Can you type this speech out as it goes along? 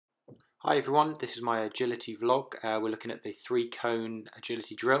Hi everyone, this is my agility vlog. We're looking at the 3-cone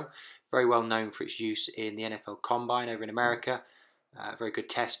agility drill, very well known for its use in the NFL Combine over in America. Very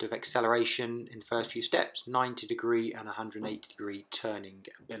good test of acceleration in the first few steps, 90 degree and 180 degree turning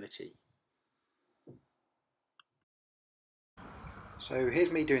ability. So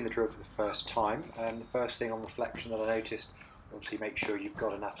here's me doing the drill for the first time. The first thing on reflection that I noticed, obviously make sure you've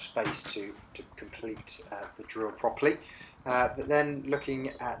got enough space to complete the drill properly. But then looking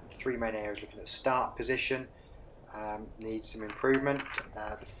at the three main areas, looking at start position, needs some improvement.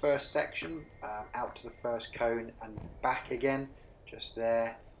 The first section, out to the first cone and back again, just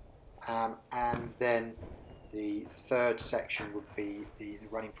there. And then the third section would be the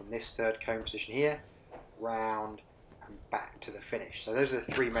running from this third cone position here, round and back to the finish. So those are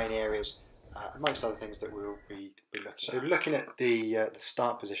the three main areas, amongst other things that we'll be looking at. So looking at the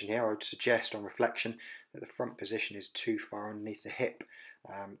start position here, I would suggest on reflection that the front position is too far underneath the hip,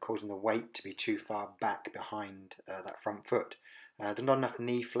 causing the weight to be too far back behind that front foot. There's not enough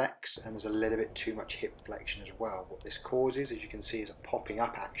knee flex and there's a little bit too much hip flexion as well. What this causes, as you can see, is a popping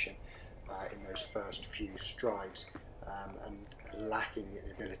up action in those first few strides, and lacking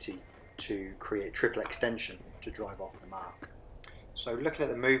the ability to create triple extension to drive off the mark. So looking at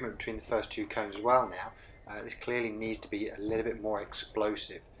the movement between the first two cones as well now, this clearly needs to be a little bit more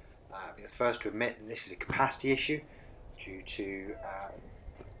explosive. I'll be the first to admit that this is a capacity issue due to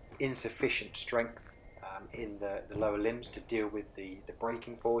insufficient strength in the lower limbs to deal with the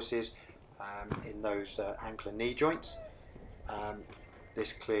braking forces in those ankle and knee joints.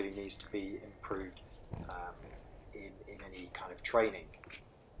 This clearly needs to be improved in any kind of training.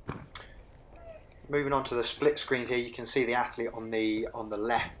 Moving on to the split screens here, you can see the athlete on the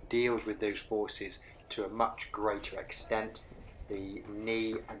left deals with those forces to a much greater extent. The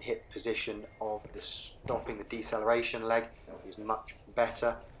knee and hip position of the stopping the deceleration leg is much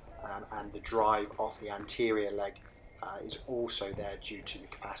better, and the drive off the anterior leg is also there due to the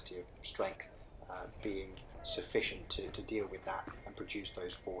capacity of strength being sufficient to deal with that and produce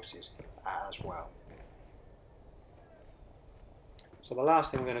those forces as well. So the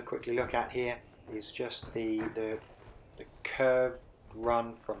last thing we're going to quickly look at here is just the curved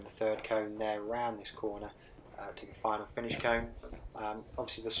run from the third cone there around this corner to the final finish cone.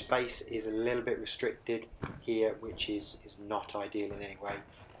 Obviously the space is a little bit restricted here, which is not ideal in any way.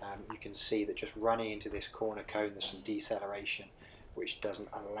 You can see that just running into this corner cone there's some deceleration which doesn't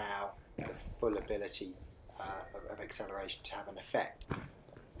allow the full ability of acceleration to have an effect.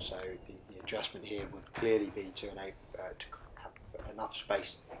 So the adjustment here would clearly be to enable to have enough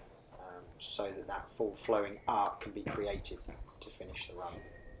space so that that full flowing arc can be created to finish the run.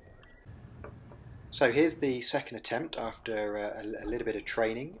 So here's the second attempt after a little bit of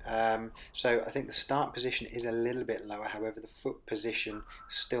training. So I think the start position is a little bit lower, however the foot position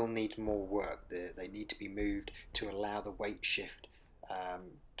still needs more work. They need to be moved to allow the weight shift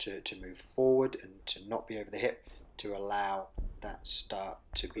to move forward and to not be over the hip, to allow that start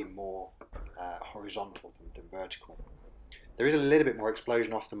to be more horizontal than vertical. There is a little bit more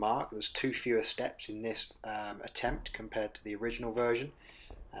explosion off the mark. There's 2 fewer steps in this attempt compared to the original version.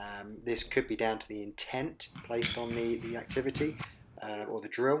 This could be down to the intent placed on the activity or the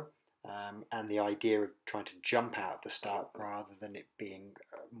drill, and the idea of trying to jump out of the start rather than it being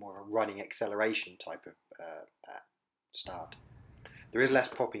more of a running acceleration type of start. There is less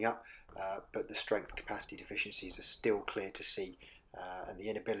popping up, but the strength capacity deficiencies are still clear to see, and the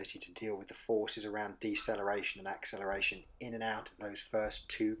inability to deal with the forces around deceleration and acceleration in and out of those first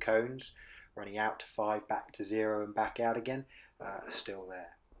 2 cones, running out to 5, back to 0 and back out again, are still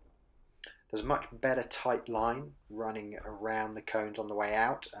there. There's a much better tight line running around the cones on the way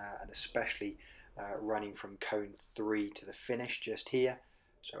out, and especially running from cone 3 to the finish just here.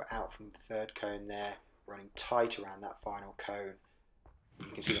 So out from the third cone there, running tight around that final cone.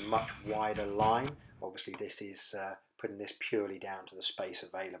 You can see the much wider line. Obviously this is putting this purely down to the space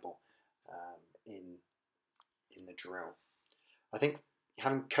available in the drill. I think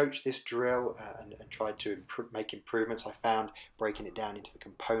having coached this drill and tried to make improvements, I found breaking it down into the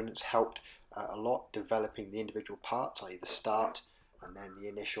components helped a lot, developing the individual parts, i.e. the start and then the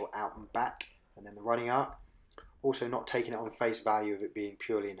initial out and back and then the running arc. Also not taking it on face value of it being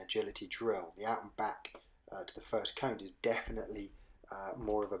purely an agility drill. The out and back to the first cone is definitely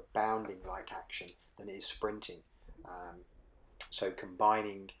more of a bounding like action than it is sprinting. So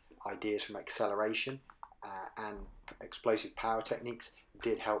combining ideas from acceleration and explosive power techniques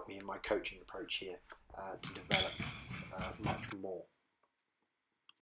did help me in my coaching approach here to develop much more.